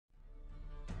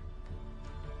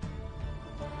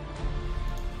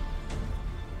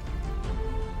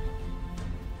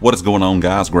What is going on,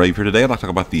 guys? Grave here. Today I'd like to talk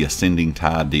about the Ascending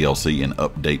Tide DLC in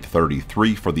Update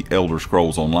 33 for the Elder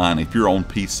Scrolls Online. If you're on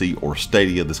PC or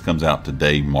Stadia, this comes out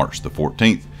today, March the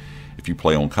 14th. If you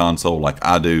play on console like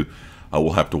I do,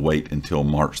 we'll have to wait until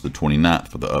March the 29th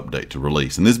for the update to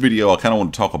release. In this video, I kind of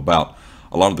want to talk about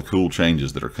a lot of the cool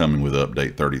changes that are coming with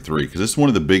Update 33, because it's one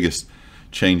of the biggest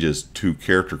changes to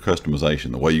character customization,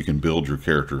 the way you can build your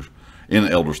characters in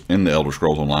the Elder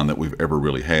Scrolls Online that we've ever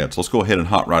really had. So let's go ahead and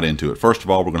hop right into it. First of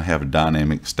all, we're going to have a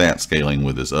dynamic stat scaling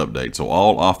with this update. So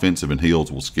all offensive and heals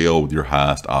will scale with your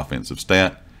highest offensive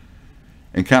stat.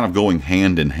 And kind of going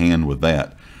hand in hand with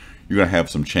that, you're going to have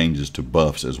some changes to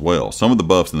buffs as well. Some of the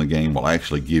buffs in the game will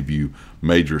actually give you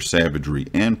major savagery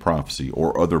and prophecy,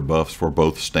 or other buffs for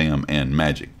both stam and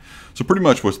magic. So pretty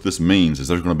much what this means is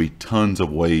there's going to be tons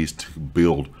of ways to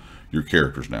build your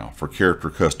characters now for character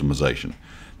customization.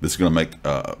 This is going to make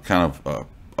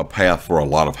a path for a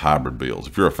lot of hybrid builds.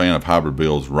 If you're a fan of hybrid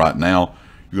builds right now,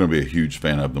 you're going to be a huge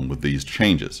fan of them with these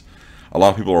changes. A lot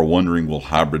of people are wondering, will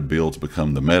hybrid builds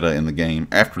become the meta in the game?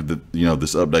 After this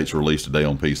update's released today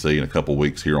on PC and a couple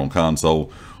weeks here on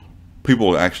console, people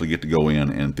will actually get to go in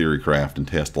and theory craft and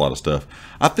test a lot of stuff.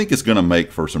 I think it's going to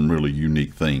make for some really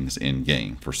unique things in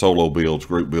game for solo builds,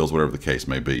 group builds, whatever the case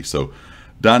may be. So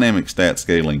dynamic stat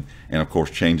scaling, and of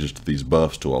course changes to these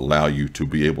buffs to allow you to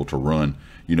be able to run,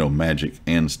 magic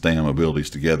and stam abilities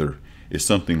together is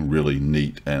something really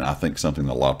neat, and I think something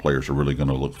that a lot of players are really going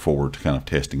to look forward to kind of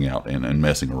testing out and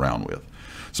messing around with.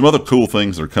 Some other cool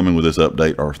things that are coming with this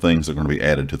update are things that are going to be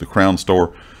added to the Crown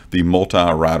Store. The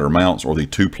multi-rider mounts, or the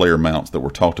two-player mounts that were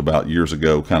talked about years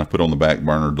ago, kind of put on the back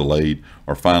burner, delayed,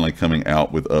 are finally coming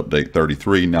out with Update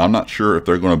 33. Now, I'm not sure if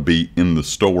they're going to be in the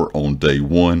store on day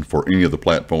one for any of the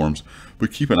platforms,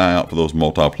 but keep an eye out for those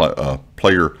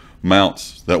multi-player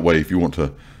mounts. That way, if you want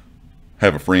to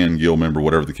have a friend, guild member,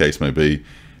 whatever the case may be,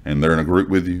 and they're in a group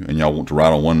with you and y'all want to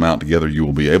ride on one mount together, you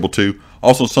will be able to.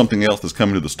 Also, something else that's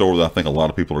coming to the store that I think a lot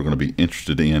of people are going to be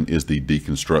interested in is the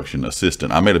deconstruction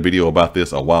assistant. I made a video about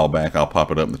this a while back. I'll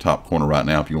pop it up in the top corner right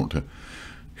now if you want to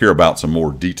hear about some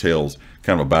more details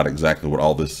kind of about exactly what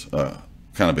all this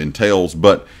kind of entails.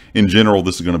 But in general,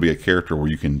 this is going to be a character where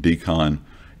you can decon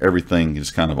everything is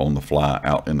kind of on the fly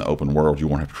out in the open world. You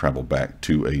won't have to travel back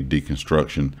to a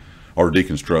deconstruction or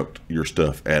deconstruct your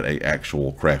stuff at an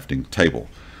actual crafting table.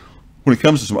 When it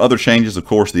comes to some other changes, of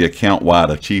course, the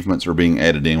account-wide achievements are being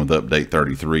added in with Update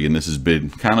 33, and this has been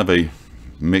kind of a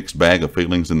mixed bag of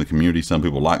feelings in the community. Some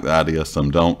people like the idea, some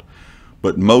don't.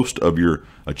 But most of your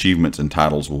achievements and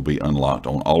titles will be unlocked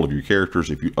on all of your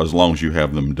characters as long as you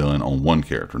have them done on one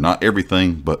character. Not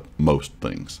everything, but most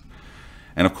things.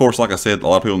 And of course, like I said, a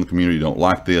lot of people in the community don't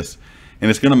like this,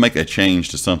 and it's going to make a change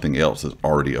to something else that's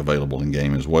already available in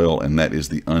game as well, and that is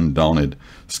the Undaunted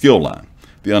skill line.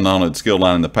 The Undaunted skill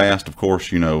line in the past, of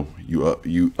course,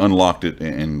 you unlocked it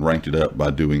and ranked it up by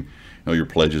doing your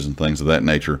pledges and things of that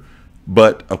nature.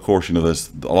 But of course, a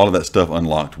lot of that stuff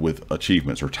unlocked with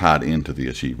achievements or tied into the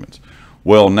achievements.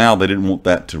 Well, now they didn't want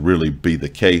that to really be the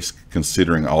case,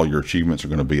 considering all your achievements are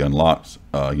going to be unlocked,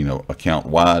 account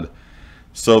wide.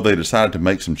 So they decided to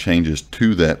make some changes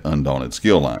to that Undaunted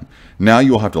skill line. Now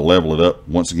you'll have to level it up,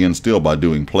 once again, still by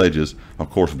doing pledges. Of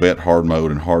course, vet hard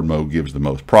mode, and hard mode gives the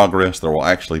most progress. There will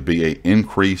actually be an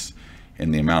increase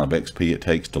in the amount of XP it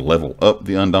takes to level up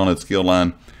the Undaunted skill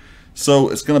line. So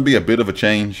it's going to be a bit of a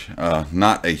change,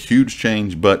 not a huge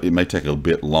change, but it may take a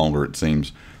bit longer, it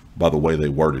seems, by the way they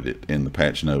worded it in the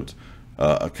patch notes,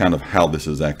 kind of how this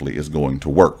exactly is going to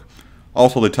work.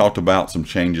 Also, they talked about some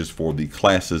changes for the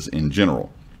classes in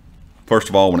general. First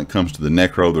of all, when it comes to the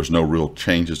Necro, there's no real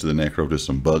changes to the Necro, just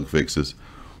some bug fixes.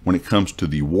 When it comes to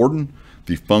the Warden,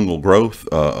 the Fungal Growth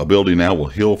ability now will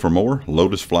heal for more.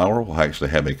 Lotus Flower will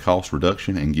actually have a cost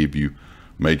reduction and give you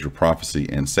major prophecy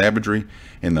and savagery.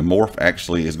 And the Morph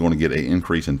actually is going to get an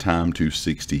increase in time to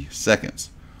 60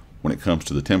 seconds. When it comes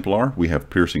to the Templar, we have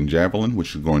Piercing Javelin,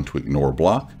 which is going to ignore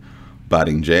block.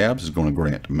 Biting Jabs is going to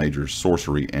grant major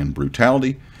sorcery and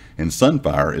brutality, and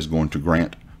Sunfire is going to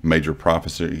grant major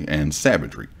prophecy and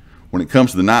savagery. When it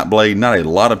comes to the Nightblade, not a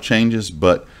lot of changes,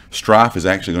 but Strife is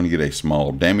actually going to get a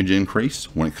small damage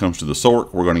increase. When it comes to the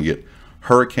Sork, we're going to get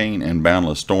Hurricane and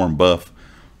Boundless Storm buff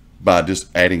by just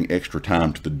adding extra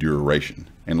time to the duration.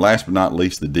 And last but not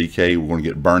least, the DK, we're going to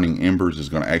get Burning Embers is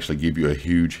going to actually give you a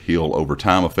huge heal over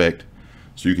time effect,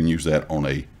 so you can use that on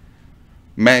a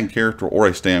mag character or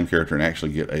a stam character and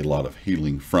actually get a lot of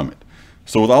healing from it.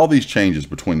 So with all these changes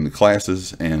between the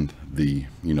classes and the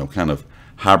kind of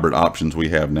hybrid options we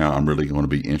have now, I'm really going to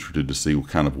be interested to see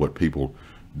what people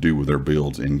do with their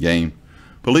builds in game.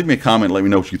 But leave me a comment, let me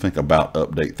know what you think about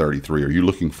Update 33. Are you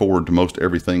looking forward to most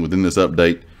everything within this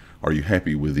update? Are you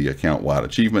happy with the account-wide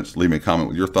achievements? Leave me a comment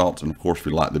with your thoughts, and of course, if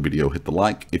you like the video, hit the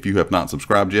like. If you have not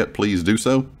subscribed yet, please do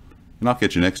so, and I'll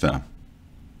catch you next time.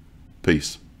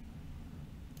 Peace.